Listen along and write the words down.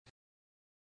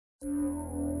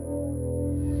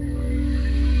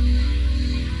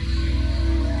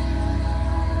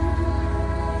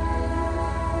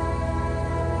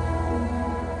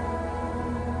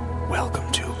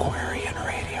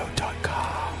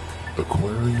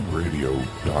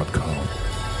aquariumradio.com.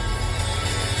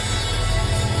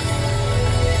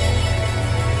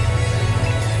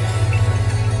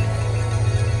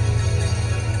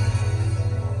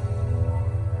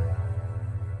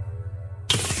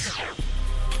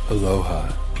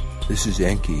 Aloha, this is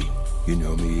Enki. You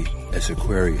know me as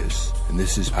Aquarius, and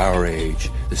this is our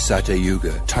age, the Sata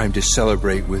Yuga. Time to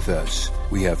celebrate with us.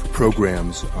 We have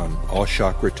programs on all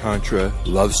chakra tantra,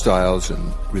 love styles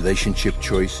and relationship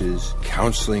choices,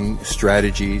 counseling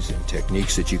strategies and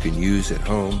techniques that you can use at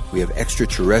home. We have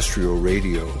extraterrestrial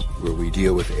radio where we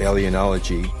deal with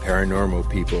alienology, paranormal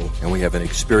people, and we have an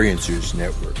experiencers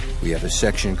network. We have a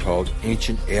section called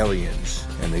Ancient Aliens,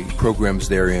 and the programs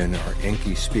therein are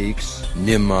Enki Speaks,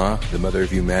 Nimma, the Mother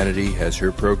of Humanity, has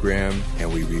her program,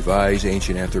 and we revise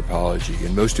ancient anthropology.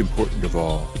 And most important of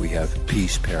all, we have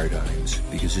peace paradigms,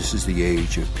 because this is the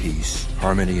age of peace,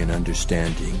 harmony and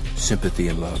understanding, sympathy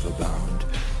and love abound.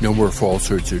 No more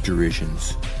falsehoods or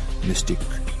derisions, mystic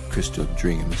crystal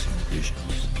dreams and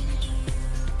visions.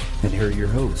 And here are your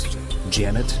hosts,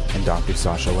 Janet and Dr.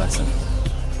 Sasha Lesson.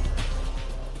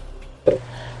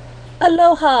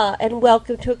 Aloha and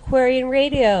welcome to Aquarian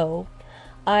Radio.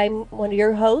 I'm one of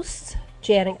your hosts,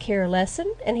 Janet Kara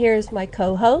Lesson, and here's my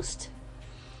co-host.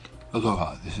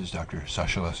 Aloha, this is Dr.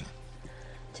 Sasha Lesson.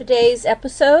 Today's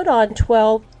episode on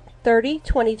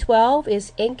 12/30/2012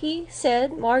 is Enki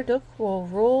said Marduk will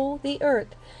rule the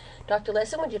earth. Dr.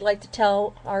 Lesson, would you like to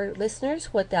tell our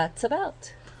listeners what that's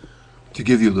about? To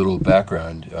give you a little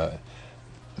background,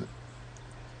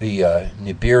 the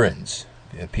Nibirans,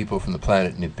 people from the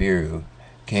planet Nibiru,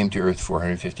 came to Earth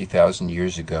 450,000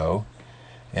 years ago,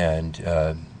 and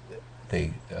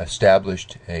they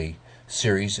established a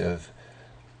series of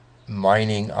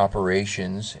mining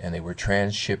operations, and they were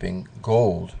transshipping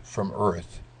gold from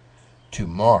Earth to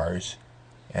Mars,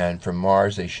 and from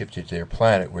Mars they shipped it to their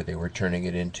planet where they were turning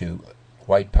it into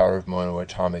white powder of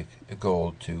monoatomic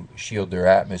gold to shield their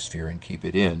atmosphere and keep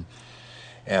it in.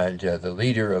 And the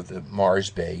leader of the Mars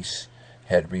base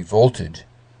had revolted.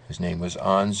 His name was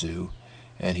Anzu,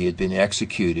 and he had been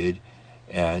executed,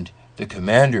 and the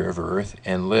commander of Earth,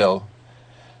 Enlil,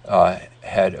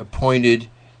 had appointed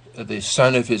the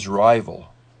son of his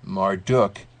rival,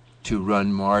 Marduk, to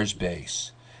run Mars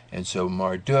base. And so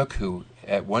Marduk, who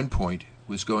at one point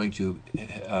was going to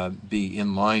be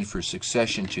in line for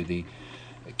succession to the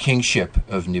kingship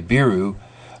of Nibiru,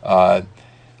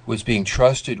 was being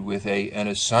trusted with an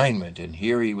assignment, and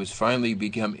here he was finally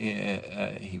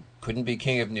he couldn't be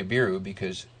king of Nibiru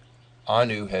because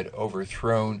Anu had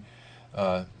overthrown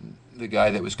the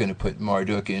guy that was going to put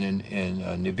Marduk in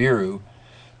Nibiru,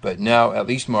 but now at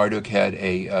least Marduk had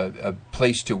a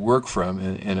place to work from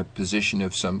and a position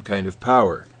of some kind of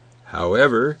power.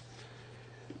 However,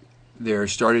 there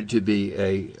started to be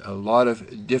a lot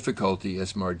of difficulty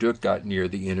as Marduk got near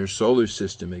the inner solar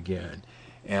system again,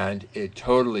 and it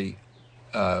totally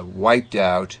wiped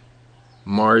out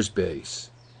Mars base.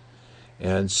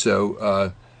 And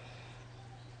so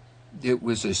it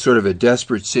was a sort of a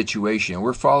desperate situation. And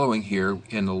we're following here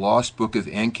in the Lost Book of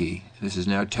Enki. This is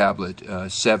now tablet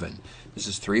 7. This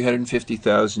is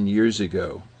 350,000 years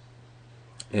ago.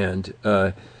 And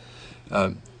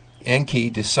Enki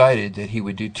decided that he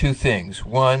would do two things.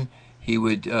 One, he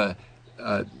would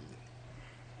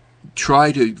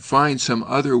try to find some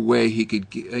other way he could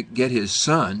get his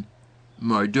son,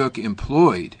 Marduk,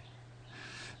 employed.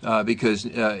 Because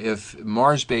if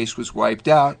Mars base was wiped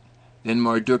out, then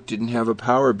Marduk didn't have a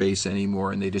power base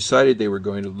anymore, and they decided they were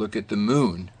going to look at the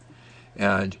moon.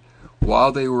 And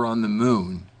while they were on the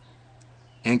moon,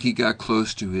 Enki got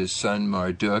close to his son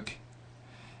Marduk,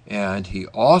 and he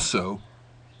also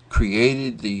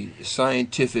created the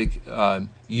scientific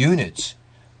units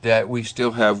that we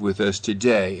still have with us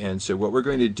today. And so what we're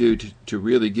going to do to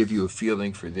really give you a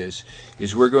feeling for this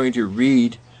is we're going to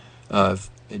read,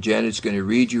 Janet's going to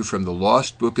read you from the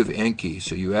Lost Book of Enki,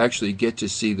 so you actually get to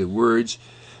see the words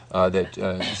that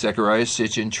Zechariah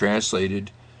Sitchin translated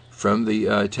from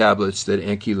the tablets that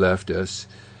Enki left us.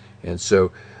 And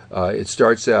so it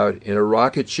starts out, in a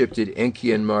rocket ship did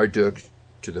Enki and Marduk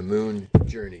to the moon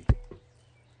journey.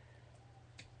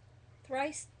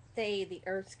 Thrice they, the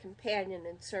earth's companion,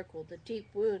 encircled the deep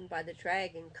wound by the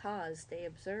dragon caused they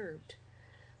observed.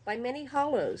 By many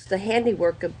hollows, the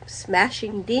handiwork of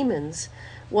smashing demons,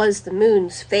 was the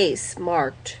moon's face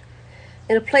marked.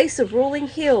 In a place of rolling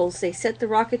hills they set the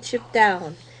rocket ship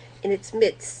down. In its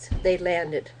midst they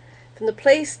landed. From the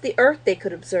place the earth they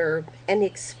could observe, and the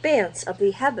expanse of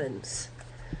the heavens.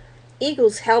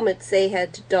 Eagles' helmets they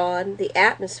had to don, the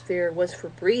atmosphere was for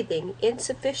breathing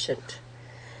insufficient.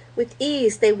 With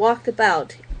ease they walked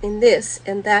about, in this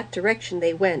and that direction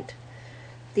they went.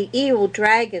 The evil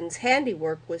dragon's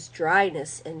handiwork was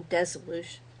dryness and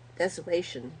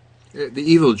desolation. The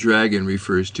evil dragon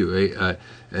refers to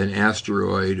an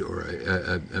asteroid or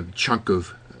a chunk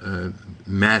of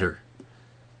matter.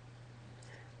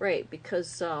 Right,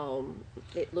 because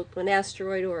it looked an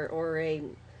asteroid or a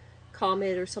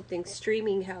comet or something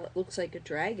streaming, how it looks like a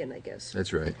dragon, I guess.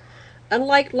 That's right.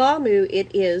 Unlike Lamu,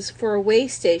 it is, for a way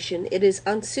station, it is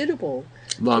unsuitable.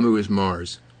 Lamu is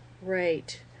Mars.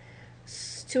 Right.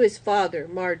 To his father,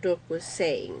 Marduk was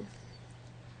saying,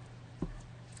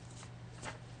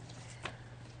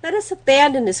 "Let us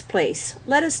abandon this place.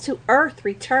 Let us to earth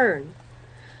return."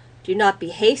 "Do not be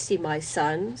hasty, my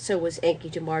son," so was Enki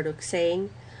to Marduk saying.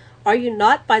 "Are you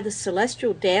not by the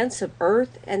celestial dance of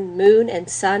earth and moon and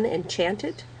sun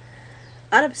enchanted?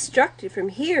 Unobstructed from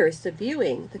here is the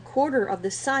viewing. The quarter of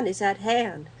the sun is at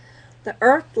hand. The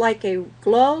earth like a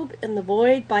globe in the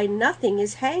void by nothing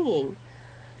is hanging.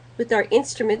 With our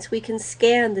instruments we can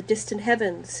scan the distant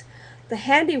heavens. The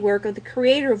handiwork of the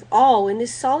Creator of all in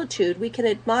his solitude we can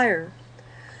admire.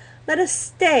 Let us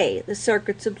stay the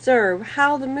circuits observe,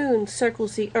 how the moon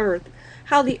circles the earth,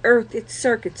 how the earth its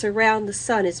circuits around the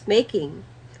sun is making."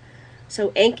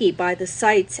 So Enki by the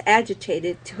sights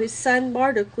agitated to his son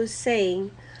Marduk was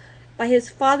saying, by his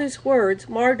father's words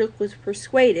Marduk was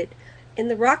persuaded, in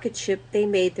the rocket ship they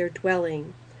made their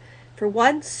dwelling. For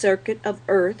 1 circuit of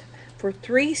earth, for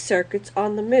 3 circuits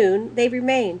on the moon they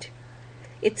remained.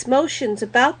 Its motions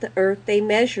about the earth they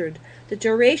measured, the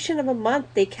duration of a month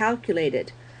they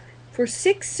calculated. For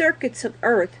 6 circuits of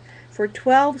earth, for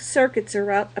 12 circuits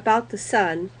about the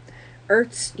sun,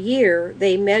 earth's year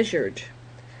they measured.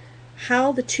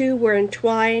 How the two were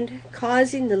entwined,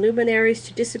 causing the luminaries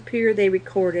to disappear, they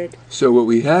recorded. So what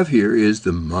we have here is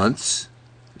the months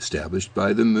established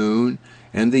by the moon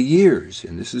and the years,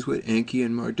 and this is what Enki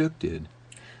and Marduk did.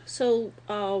 So,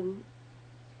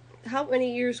 how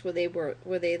many years were they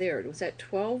there? Was that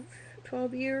 12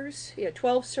 years? Yeah,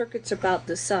 12 circuits about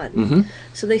the sun. Mm-hmm.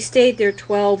 So they stayed there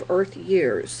 12 Earth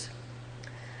years.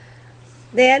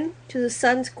 Then, to the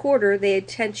sun's quarter, they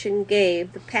attention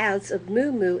gave the paths of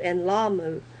Mumu and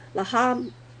Lahamu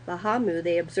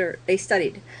they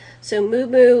studied. So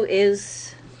Mumu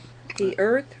is the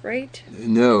Earth, right?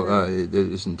 No, it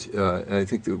isn't. I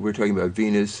think that we're talking about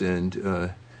Venus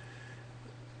and...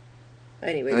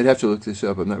 Anyway, I'd have to look this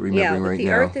up. I'm not remembering right the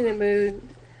now. Earth and the Moon,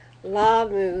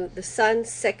 Lamu, the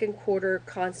sun's second quarter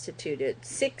constituted.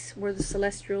 6 were the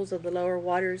celestials of the lower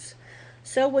waters.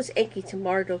 So was Enki to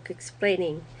Marduk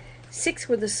explaining. 6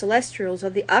 were the celestials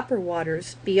of the upper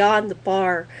waters, beyond the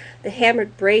bar, the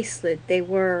hammered bracelet they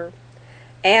were.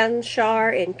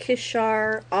 Anshar and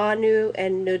Kishar, Anu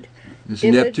and There's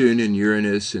Neptune and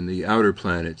Uranus and the outer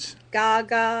planets.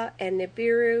 Gaga and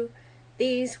Nibiru.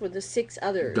 These were the 6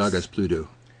 others. Gaga's Pluto.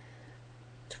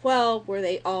 12 were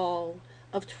they all.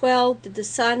 Of 12 did the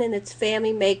sun and its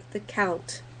family make the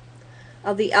count.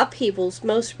 Of the upheavals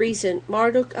most recent,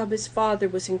 Marduk of his father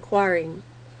was inquiring,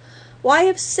 "Why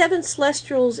have 7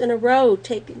 celestials in a row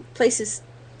places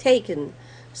taken?"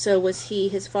 So was he,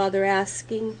 his father,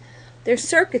 asking. Their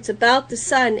circuits about the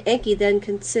sun Enki then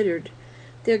considered.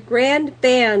 Their grand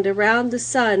band around the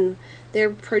sun,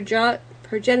 their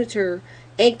progenitor,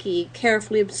 Enki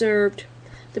carefully observed.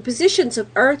 The positions of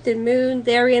earth and moon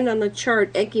therein on the chart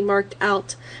Enki marked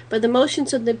out, by the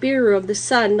motions of Nibiru of the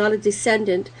sun, not a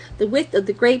descendant, the width of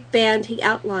the great band he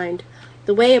outlined,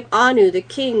 the way of Anu, the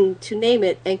king, to name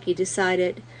it, Enki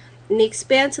decided. In the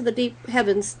expanse of the deep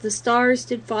heavens, the stars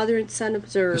did father and son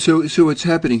observe. So what's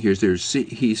happening here is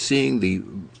he's seeing the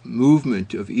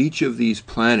movement of each of these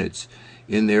planets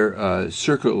in their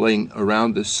circling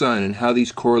around the sun, and how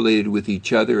these correlated with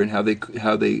each other, and how they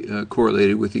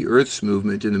correlated with the Earth's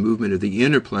movement and the movement of the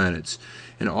inner planets,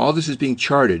 and all this is being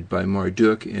charted by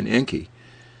Marduk and Enki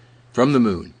from the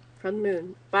moon. From the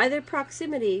moon. By their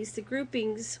proximities, the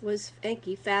groupings was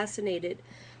Enki fascinated.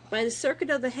 By the circuit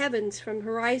of the heavens from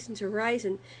horizon to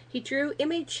horizon, he drew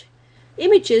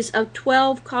images of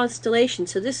 12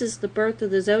 constellations. So this is the birth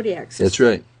of the zodiac system. That's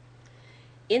right.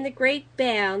 In the great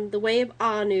band, the way of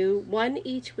Anu, 1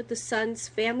 each with the sun's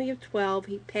family of 12,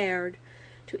 he paired.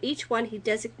 To each one he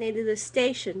designated a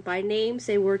station, by names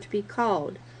they were to be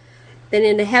called. Then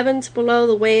in the heavens below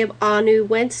the way of Anu,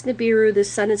 whence Nibiru the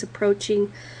sun is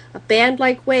approaching, a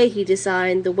band-like way he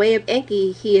designed, the way of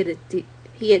Enki he had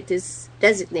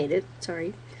designated.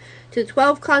 To the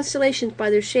 12 constellations by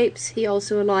their shapes he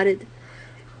also allotted.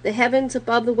 The heavens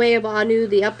above the way of Anu,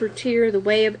 the upper tier, the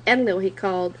way of Enlil he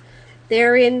called.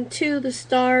 Therein, too, the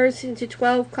stars into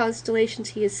 12 constellations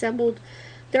he assembled.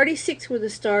 36 were the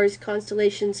stars'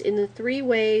 constellations. In the 3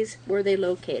 ways were they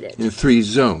located. In 3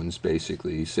 zones,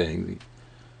 basically, he's saying.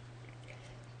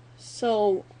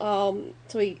 So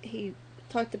he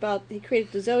talked about, he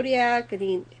created the zodiac,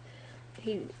 and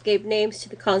he gave names to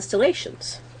the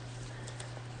constellations.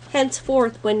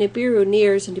 Henceforth, when Nibiru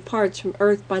nears and departs from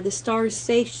Earth by the stars'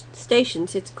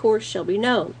 stations, its course shall be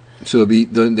known. So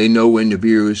they know when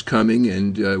Nibiru is coming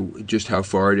and just how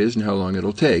far it is and how long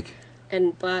it'll take.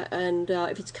 And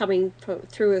if it's coming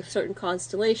through a certain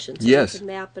constellation, so yes, he can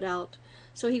map it out.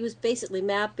 So he was basically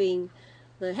mapping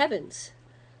the heavens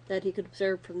that he could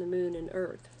observe from the moon and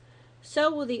Earth. So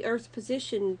will the Earth's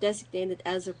position designated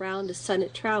as around the sun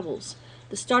it travels.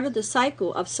 The start of the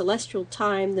cycle of celestial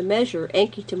time, the measure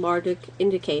Enki to Marduk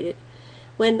indicated.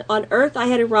 When on Earth I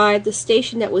had arrived, the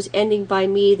station that was ending by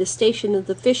me, the station of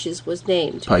the fishes, was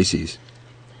named Pisces.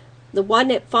 The one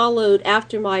that followed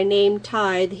after my name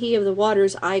tide, he of the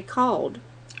waters I called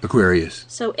Aquarius.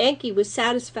 So Enki, with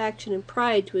satisfaction and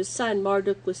pride to his son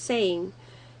Marduk, was saying,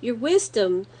 your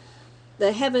wisdom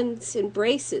the heavens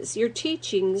embraces, your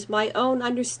teachings my own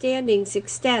understandings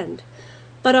extend.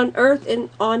 But on Earth and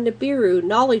on Nibiru,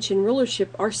 knowledge and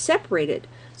rulership are separated.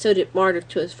 So did Marduk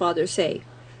to his father say,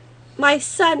 my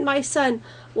son,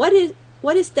 what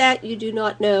is that you do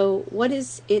not know? What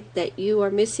is it that you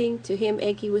are missing? To him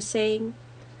Enki was saying,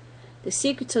 the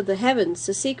secrets of the heavens,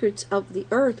 the secrets of the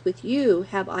earth with you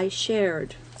have I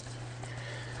shared.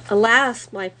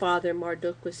 Alas, my father,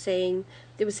 Marduk was saying,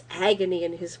 there was agony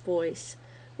in his voice.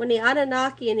 When the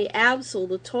Anunnaki and the Absol,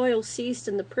 the toil ceased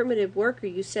in the primitive worker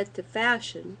you set to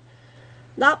fashion,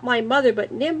 not my mother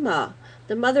but Nimma,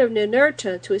 the mother of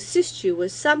Ninurta, to assist you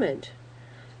was summoned.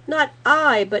 Not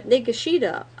I, but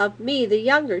Nigashita, of me the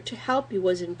younger, to help you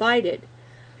was invited.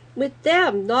 With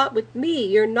them, not with me,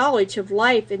 your knowledge of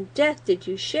life and death did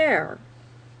you share.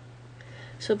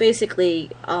 So basically,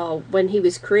 when he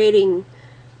was creating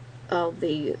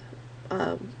the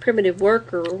primitive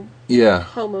worker,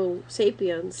 Homo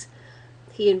sapiens,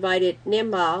 he invited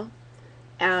Nimma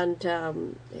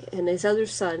and his other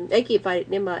son. Enki invited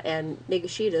Nimma and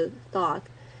Nigashita, Thoth,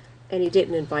 and he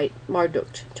didn't invite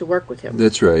Marduk to work with him.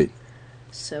 That's right.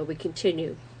 So we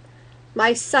continue.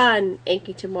 My son,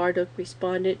 Enki to Marduk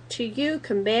responded, to you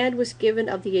command was given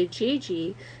of the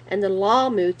Ajiji and the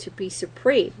Lamu to be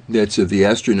supreme. That's of the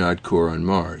astronaut corps on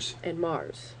Mars. And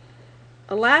Mars.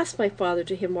 Alas, my father,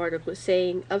 to him Marduk was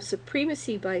saying, of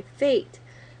supremacy by fate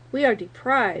we are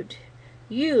deprived.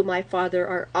 You, my father,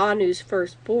 are Anu's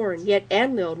firstborn, yet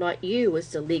Enlil, not you, is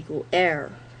the legal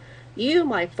heir. You,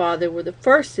 my father, were the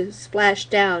first to splash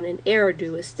down and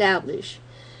Eridu establish.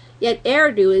 Yet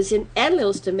Eridu is in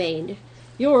Enlil's domain.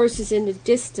 Yours is in the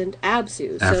distant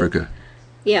Abzu. Africa.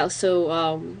 So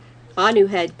Anu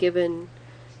had given,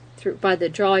 by the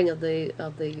drawing of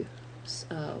the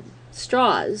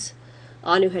straws,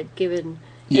 Anu had given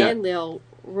Enlil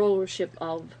rulership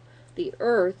of the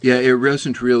earth. Yeah, it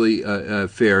wasn't really a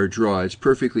fair draw. It's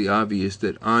perfectly obvious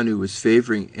that Anu was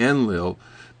favoring Enlil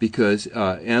because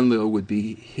Enlil would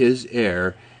be his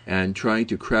heir and trying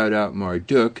to crowd out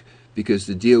Marduk, because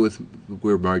the deal with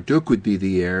where Marduk would be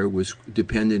the heir was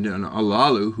dependent on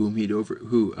Alalu,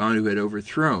 who Anu had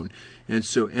overthrown. And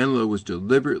so Enlil was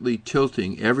deliberately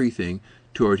tilting everything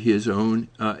toward his own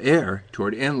heir,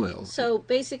 toward Enlil. So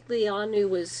basically Anu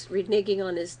was reneging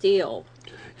on his deal.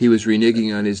 He was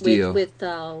reneging on his deal. With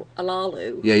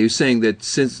Alalu. Yeah, he was saying that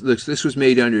since this was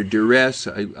made under duress,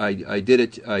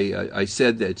 I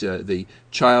said that the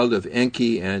child of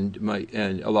Enki and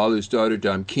Alalu's daughter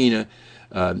Damkina,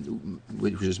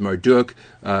 which is Marduk,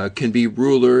 can be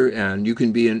ruler, and you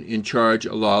can be in charge,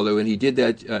 Alalu. And he did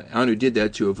that. Anu did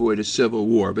that to avoid a civil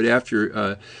war. But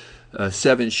after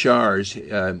 7 shars,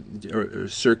 or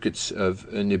circuits of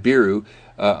Nibiru,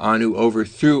 Anu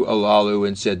overthrew Alalu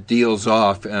and said, deal's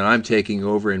off, and I'm taking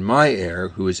over, and my heir,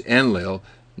 who is Enlil,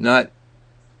 not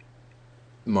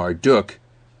Marduk,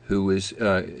 who is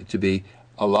to be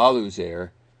Alalu's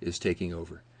heir, is taking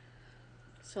over.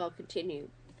 So I'll continue.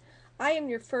 I am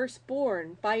your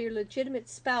firstborn. By your legitimate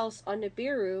spouse on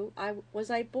Nibiru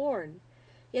was I born.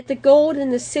 Yet the gold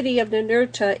in the city of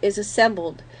Ninurta is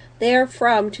assembled,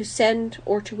 therefrom to send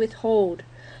or to withhold.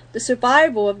 The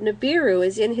survival of Nibiru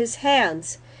is in his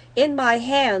hands. In my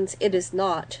hands it is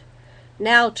not.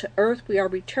 Now to earth we are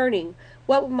returning.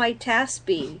 What will my task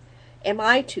be? Am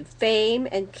I to fame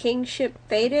and kingship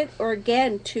fated, or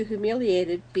again to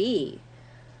humiliated be?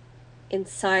 In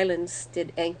silence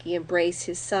did Enki embrace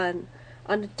his son.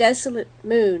 On the desolate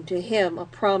moon to him a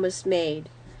promise made.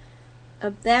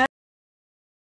 Of that